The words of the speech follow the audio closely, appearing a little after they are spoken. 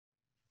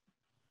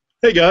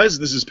Hey guys,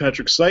 this is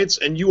Patrick Seitz,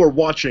 and you are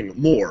watching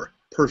more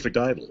Perfect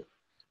Idol.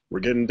 We're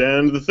getting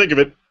down to the thick of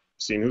it,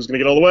 seeing who's going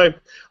to get all the way.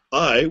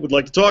 I would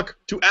like to talk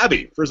to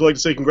Abby. First, I'd like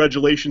to say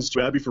congratulations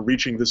to Abby for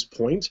reaching this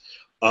point.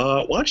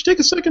 Why don't you take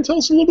a second and tell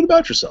us a little bit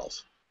about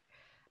yourself?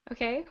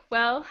 Okay,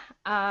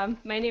 my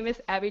name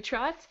is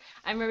AbbyTrott.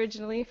 I'm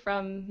originally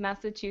from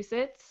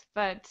Massachusetts,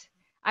 but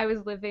I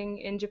was living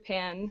in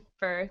Japan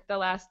for the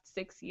last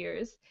 6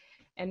 years.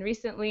 And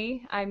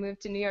recently I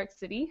moved to New York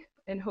City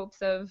in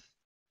hopes of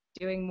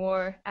doing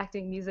more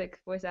acting, music,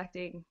 voice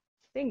acting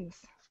things.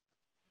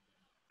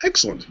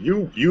 Excellent.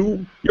 You're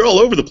all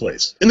over the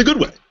place in the good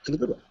way. In the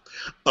good way.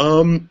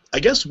 I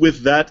guess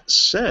with that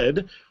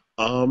said,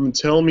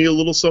 tell me a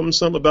little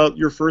something about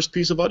your first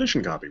piece of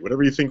audition copy.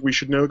 Whatever you think we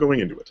should know going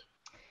into it.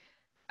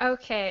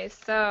 Okay,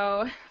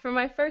 so for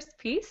my first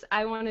piece,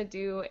 I want to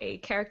do a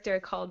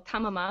character called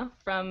Tamama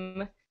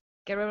from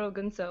Guerrero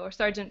Gunso or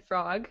Sergeant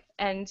Frog,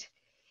 and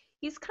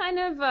he's kind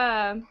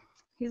of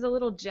he's a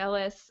little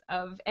jealous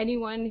of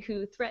anyone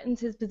who threatens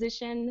his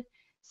position.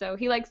 So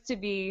he likes to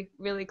be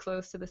really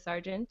close to the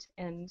sergeant,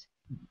 and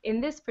in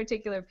this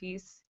particular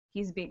piece,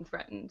 he's being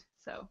threatened.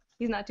 So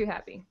he's not too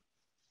happy.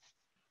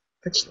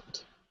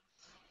 Excellent.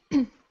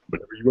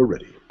 Whenever you are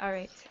ready. All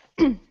right.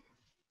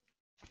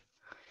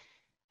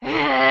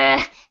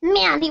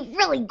 Man, he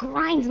really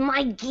grinds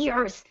my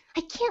gears.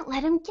 I can't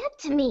let him get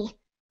to me.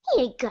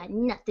 He ain't got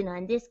nothing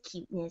on this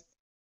cuteness.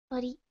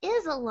 But he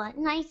is a lot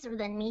nicer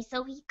than me,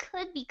 so he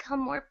could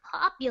become more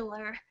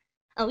popular.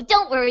 Oh,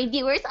 don't worry,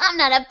 viewers. I'm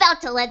not about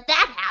to let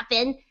that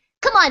happen.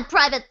 Come on,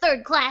 Private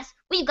Third Class.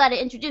 We've got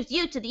to introduce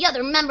you to the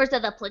other members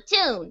of the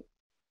platoon.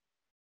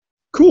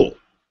 Cool.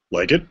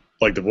 Like it.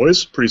 Like the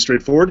voice. Pretty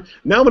straightforward.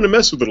 Now I'm going to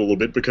mess with it a little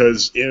bit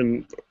because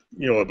in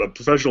a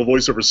professional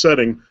voiceover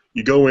setting,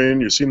 you go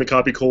in, you're seeing the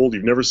copy cold,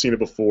 you've never seen it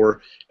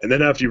before, and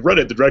then after you've read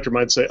it, the director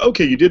might say,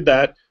 okay, you did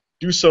that,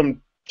 do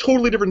some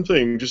totally different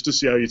thing just to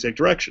see how you take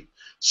direction.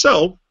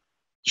 So,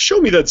 show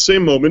me that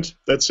same moment,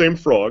 that same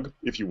frog,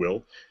 if you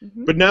will,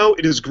 but now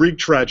it is Greek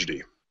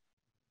tragedy. It is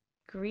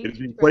Greek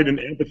being played in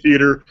tragedy.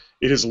 amphitheater.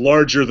 It is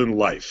larger than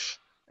life.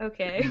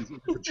 Okay.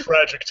 It's a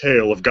tragic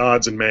tale of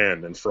gods and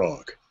man and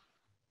frog.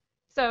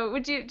 So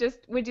would you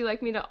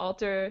like me to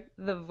alter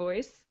the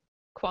voice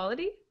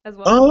quality as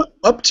well?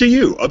 Up to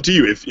you. Up to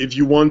you. If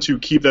you want to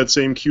keep that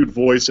same cute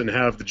voice and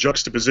have the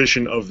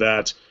juxtaposition of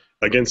that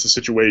against the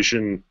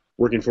situation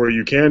working for you,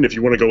 you can. If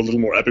you want to go a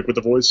little more epic with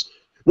the voice,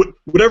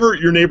 whatever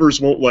your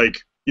neighbors won't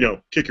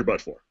kick your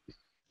butt for.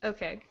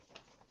 Okay.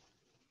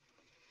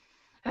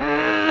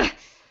 Ah,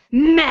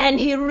 man,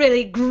 he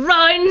really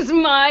grinds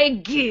my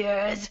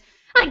gears.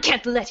 I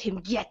can't let him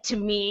get to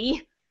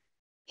me.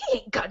 He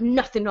ain't got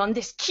nothing on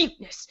this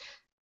cuteness.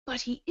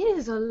 But he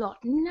is a lot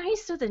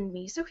nicer than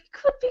me, so he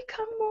could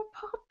become more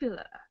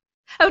popular.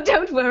 Oh,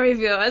 don't worry,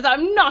 viewers.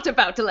 I'm not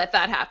about to let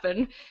that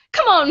happen.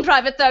 Come on,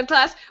 Private Third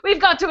Class. We've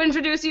got to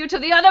introduce you to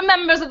the other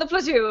members of the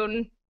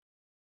platoon.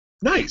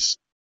 Nice.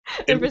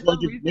 And And for it's like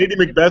some if reason, Lady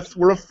Macbeth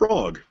were a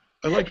frog.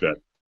 I like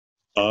that.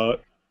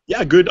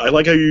 Yeah, good. I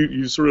like how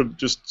you sort of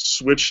just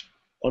switch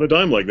on a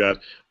dime like that.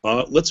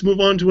 Let's move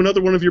on to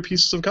another one of your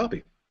pieces of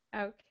copy.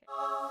 okay.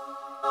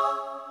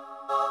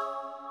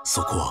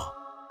 そこは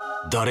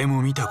誰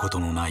も見たこと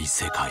のない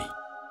世界。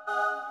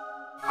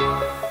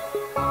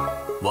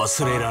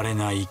忘れられ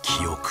ない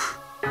記憶。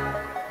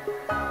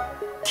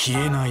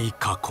消えない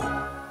過去。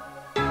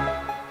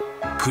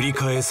繰り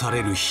返さ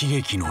れる悲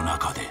劇の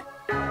中で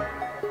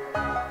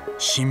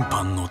審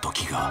判の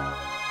時が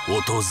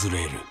訪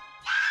れる。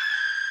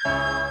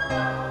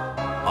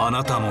あ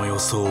なたの予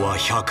想は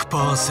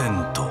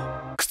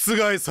 100%。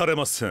覆され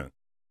ません。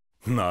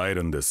なえ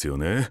るんですよ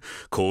ね。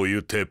こうい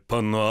う鉄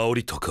板の煽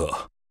りと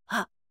か。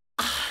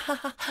日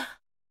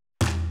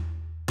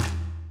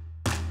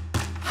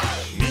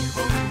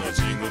本の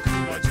地獄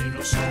は地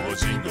の小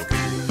地獄。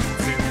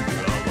全部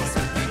合わせ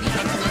て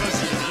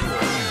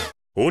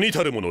272問。鬼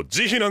たる者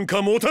慈悲なん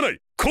か持たない。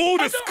こう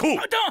ですこう。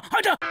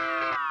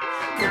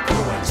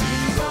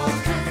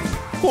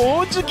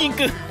ホーチキン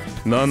くん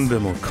何で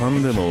もか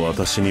んでも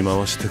私に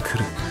回してく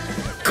る。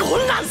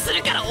混乱す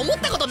るから思っ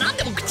たこと何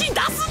でも口に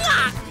出す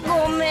な。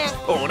ごめん。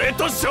俺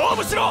と勝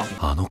負しろ。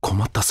あの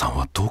困ったさん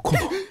はどこの？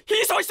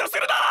ひそひそす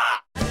るな。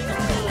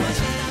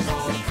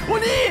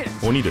鬼。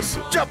鬼です。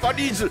ジャパ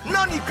ニーズ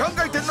何考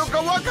えてんの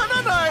かわか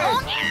らない。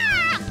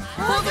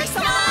ほずき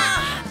様。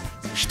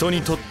人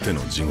にとって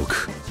の地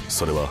獄、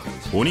それは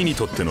鬼に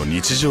とっての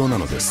日常な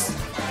のです。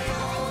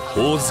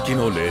ほおずき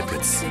の冷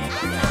徹。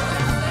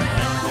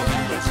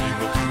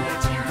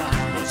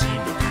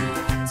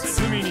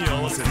罪に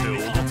合わせておも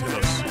てな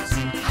し。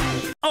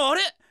あ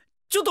れ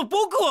ちょっと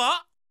僕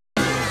は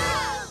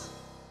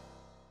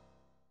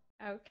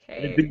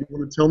Okay. Anything you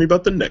want to tell me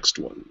about the next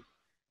one?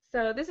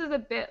 So this is a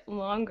bit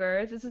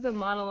longer. This is a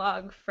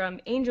monologue from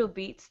Angel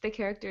Beats. The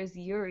character is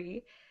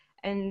Yuri,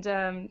 and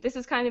this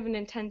is kind of an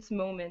intense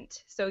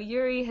moment. So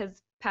Yuri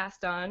has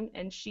passed on,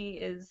 and she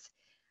is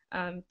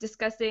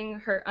discussing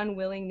her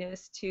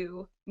unwillingness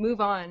to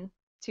move on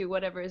to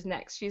whatever is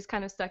next. She's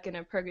kind of stuck in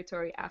a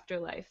purgatory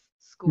afterlife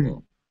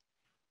school.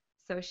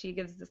 So she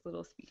gives this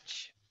little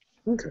speech.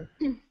 Okay.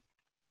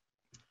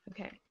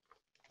 Okay.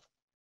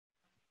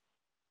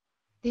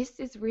 This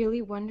is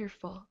really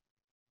wonderful.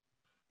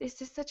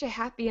 This is such a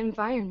happy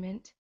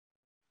environment.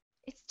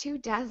 It's too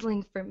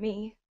dazzling for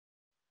me.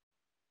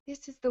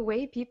 This is the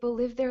way people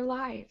live their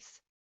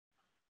lives.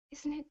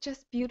 Isn't it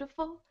just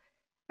beautiful?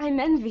 I'm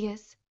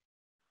envious.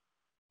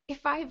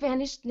 If I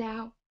vanished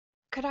now,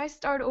 could I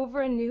start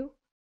over anew?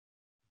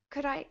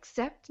 Could I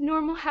accept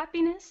normal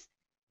happiness?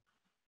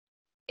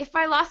 If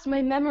I lost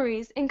my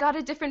memories and got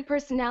a different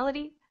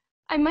personality,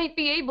 I might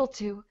be able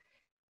to.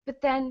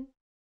 But then,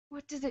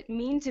 what does it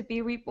mean to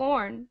be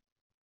reborn?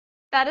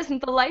 That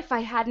isn't the life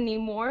I had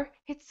anymore.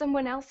 It's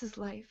someone else's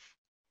life.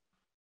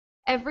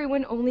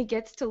 Everyone only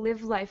gets to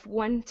live life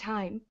one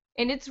time,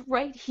 and it's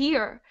right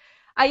here.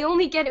 I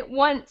only get it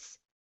once.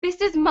 This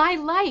is my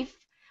life.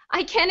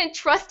 I can't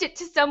entrust it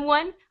to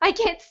someone. I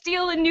can't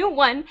steal a new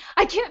one.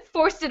 I can't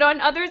force it on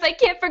others. I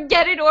can't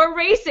forget it or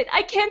erase it.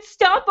 I can't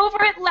stomp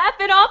over it, laugh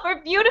it off,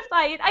 or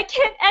beautify it. I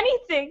can't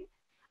anything.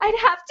 I'd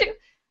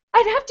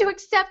have to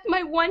accept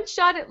my one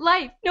shot at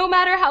life, no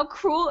matter how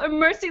cruel or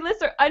merciless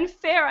or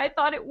unfair I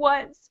thought it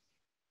was.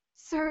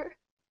 Sir,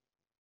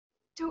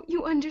 don't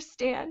you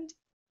understand?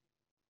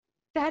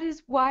 That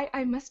is why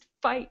I must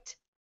fight.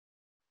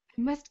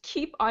 I must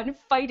keep on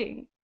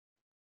fighting.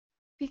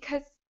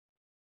 Because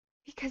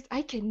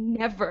I can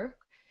never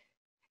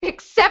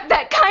accept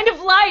that kind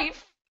of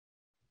life.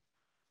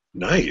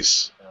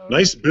 Nice.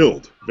 Nice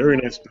build. Very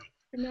nice build.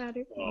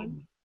 Dramatic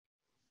one.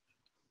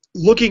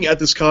 Looking at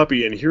this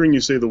copy and hearing you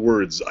say the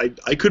words,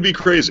 I could be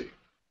crazy.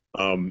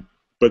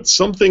 But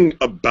something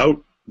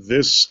about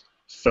this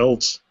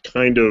felt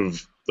kind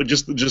of like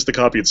just the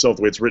copy itself,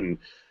 the way it's written.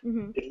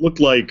 Mm-hmm. It looked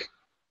like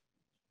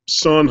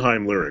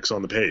Sondheim lyrics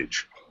on the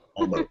page,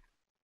 almost.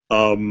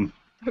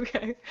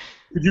 Okay.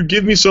 Could you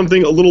give me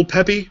something a little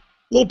peppy?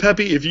 A little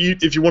peppy. If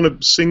you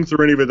want to sing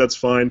through any of it, that's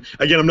fine.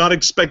 Again, I'm not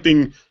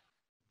expecting,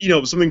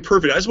 something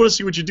perfect. I just want to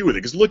see what you do with it.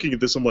 Because looking at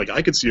this, I'm like,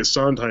 I could see a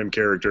Sondheim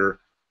character,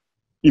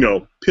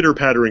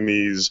 pitter-pattering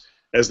these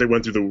as they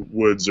went through the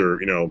woods or,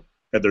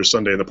 had their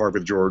Sunday in the park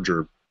with George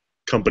or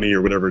company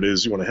or whatever it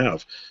is you want to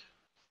have.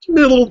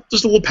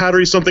 Just a little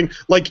pattery, something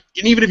like,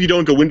 and even if you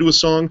don't go into a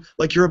song,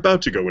 like you're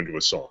about to go into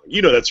a song.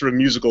 That sort of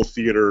musical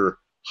theater,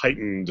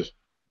 heightened,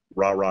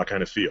 rah-rah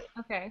kind of feel.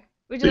 Okay.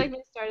 Would you like me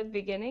to start at the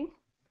beginning?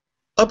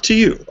 Up to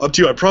you.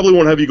 I probably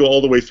won't have you go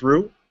all the way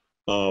through,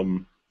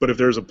 but if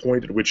there's a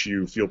point at which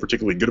you feel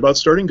particularly good about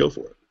starting, go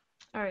for it.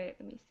 All right,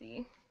 let me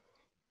see.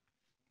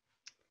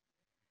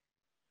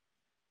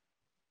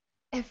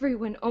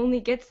 Everyone only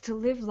gets to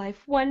live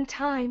life one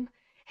time,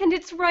 and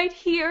it's right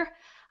here.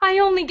 I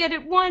only get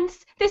it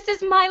once. This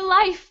is my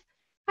life.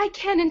 I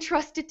can't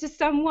entrust it to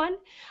someone.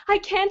 I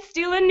can't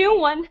steal a new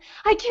one.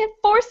 I can't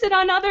force it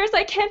on others.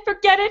 I can't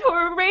forget it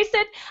or erase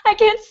it. I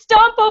can't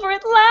stomp over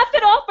it, laugh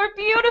it off, or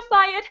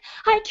beautify it.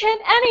 I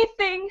can't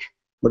anything.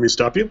 Let me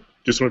stop you.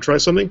 Just want to try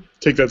something.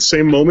 Take that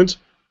same moment,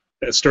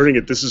 starting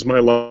at "This is my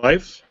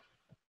life,"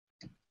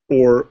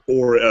 or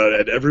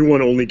at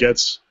 "Everyone only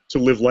gets to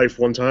live life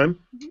one time."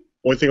 Mm-hmm.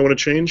 Only thing I want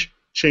to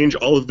change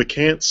all of the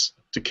can'ts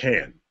to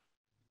can,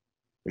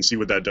 and see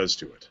what that does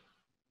to it.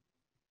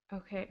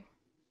 Okay.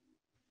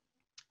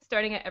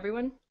 Starting at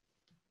everyone?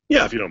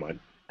 Yeah, if you don't mind.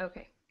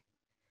 Okay.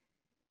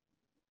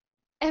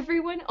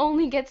 Everyone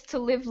only gets to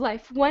live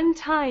life one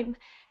time,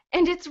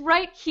 and it's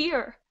right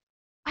here.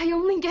 I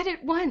only get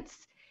it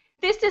once.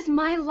 This is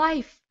my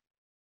life.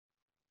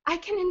 I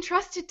can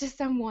entrust it to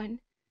someone.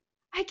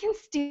 I can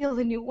steal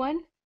a new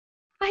one.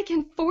 I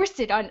can force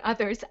it on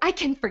others. I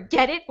can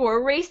forget it or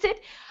erase it.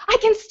 I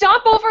can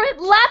stomp over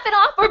it, laugh it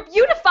off, or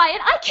beautify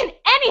it. I can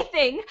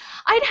anything.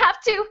 I'd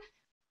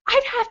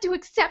have to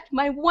accept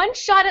my one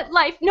shot at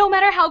life, no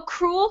matter how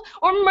cruel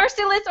or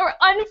merciless or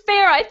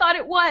unfair I thought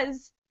it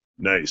was.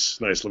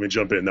 Nice. Let me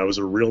jump in. That was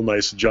a real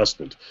nice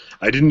adjustment.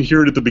 I didn't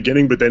hear it at the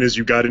beginning, but then as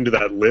you got into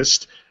that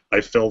list,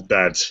 I felt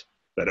that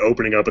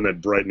opening up and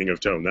that brightening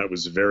of tone. That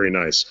was very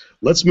nice.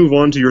 Let's move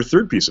on to your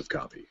third piece of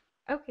copy.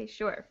 Okay,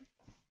 sure.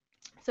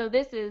 So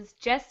this is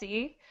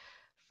Jessie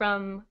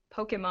from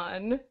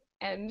Pokemon,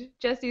 and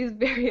Jessie's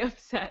very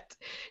upset.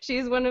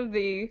 She's one of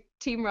the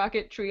Team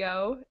Rocket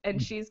trio,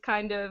 and she's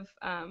kind of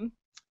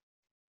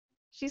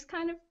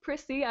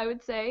prissy, I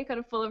would say, kind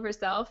of full of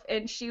herself,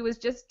 and she was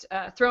just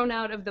thrown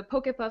out of the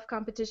Pokepuff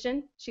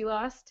competition. She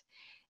lost,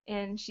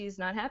 and she's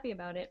not happy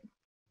about it.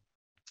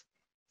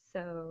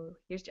 So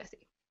here's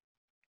Jessie.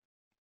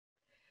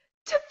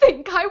 To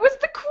think I was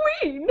the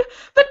queen,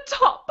 the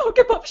top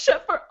Pokepuff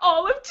chef for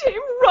all of Team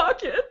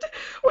Rocket.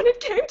 When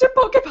it came to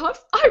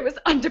Pokepuffs, I was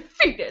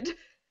undefeated.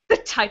 The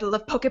title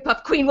of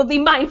Pokepuff Queen will be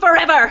mine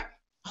forever.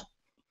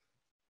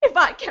 If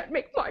I can't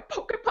make my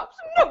Pokepuffs,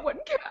 no one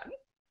can.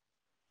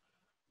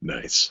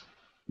 Nice.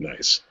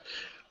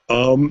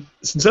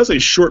 Since that's a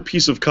short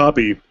piece of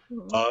copy,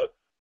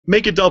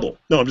 make it double.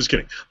 No, I'm just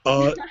kidding.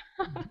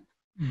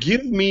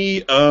 Give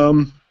me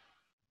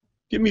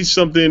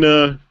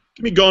something.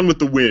 Give me Gone with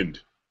the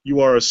Wind. You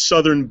are a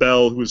Southern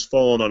belle who has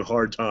fallen on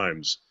hard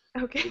times.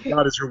 Okay.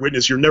 God is your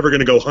witness. You're never going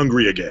to go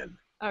hungry again.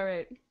 All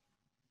right.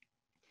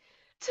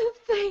 To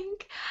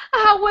think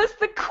I was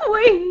the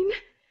queen,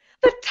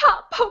 the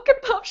top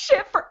Pokepuff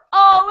chef for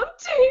all of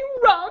Team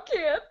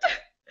Rocket.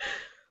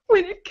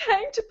 When it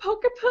came to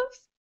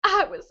Pokepuffs,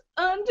 I was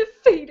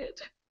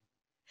undefeated.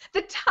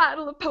 The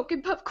title of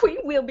Pokepuff Queen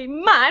will be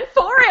mine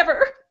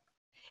forever.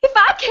 If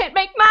I can't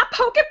make my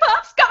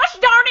Pokepuffs, gosh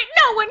darn it,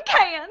 no one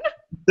can.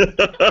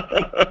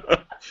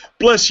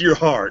 Bless your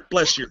heart.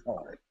 Bless your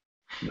heart.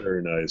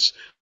 Very nice.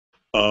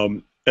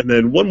 And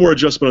then one more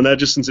adjustment on that,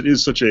 just since it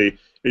is such a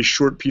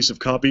short piece of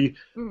copy.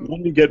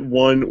 Let me get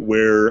one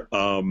where,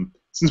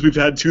 since we've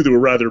had two that were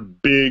rather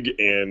big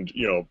and,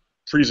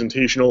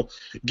 presentational,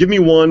 give me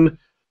one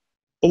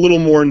a little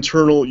more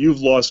internal.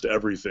 You've lost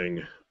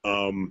everything.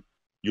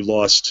 You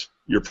lost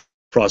your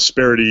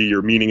prosperity,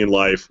 your meaning in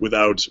life.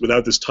 Without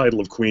this title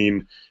of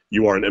queen,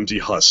 you are an empty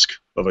husk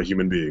of a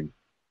human being.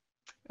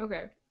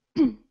 Okay.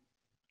 To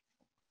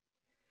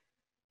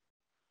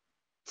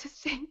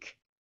think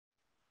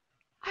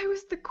I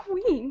was the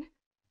queen,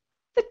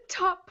 the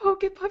top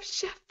Pokepuff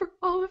chef for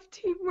all of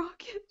Team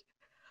Rocket.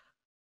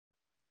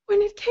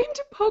 When it came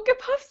to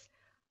Pokepuffs,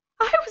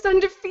 I was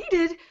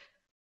undefeated.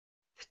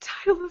 The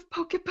title of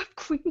Pokepuff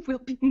Queen will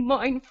be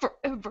mine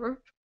forever.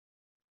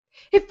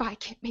 If I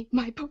can't make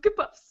my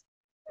Pokepuffs,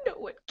 no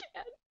one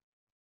can.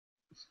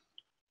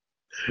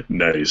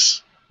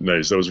 Nice.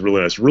 Nice. That was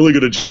really nice. Really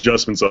good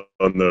adjustments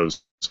on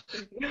those.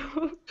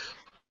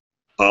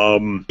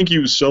 Thank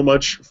you so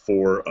much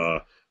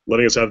for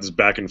letting us have this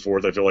back and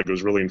forth. I feel like it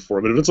was really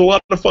informative. It's a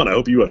lot of fun. I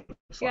hope you had fun.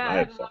 Yeah, I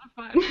had a lot of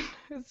fun.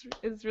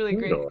 It's really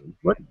great.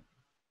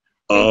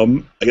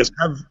 I guess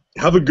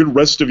have a good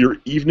rest of your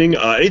evening.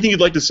 Anything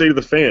you'd like to say to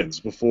the fans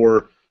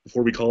before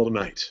we call it a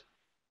night?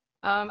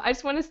 I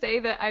just want to say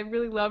that I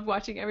really love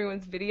watching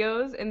everyone's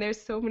videos, and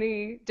there's so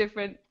many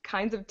different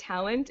kinds of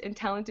talent and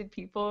talented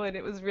people, and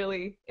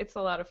it's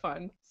a lot of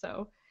fun.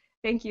 So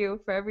thank you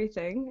for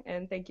everything,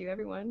 and thank you,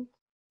 everyone.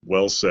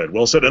 Well said.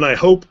 Well said. And I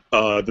hope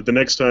that the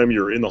next time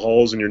you're in the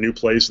halls in your new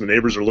place and the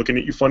neighbors are looking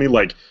at you funny,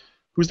 like,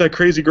 who's that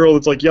crazy girl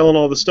that's like yelling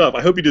all this stuff?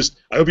 I hope you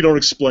don't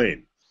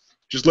explain.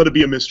 Just let it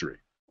be a mystery.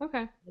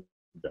 Okay.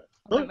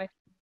 Huh?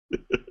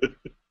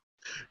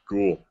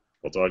 Cool.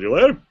 I'll talk to you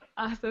later.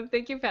 Awesome.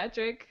 Thank you,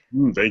 Patrick.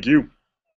 Thank you.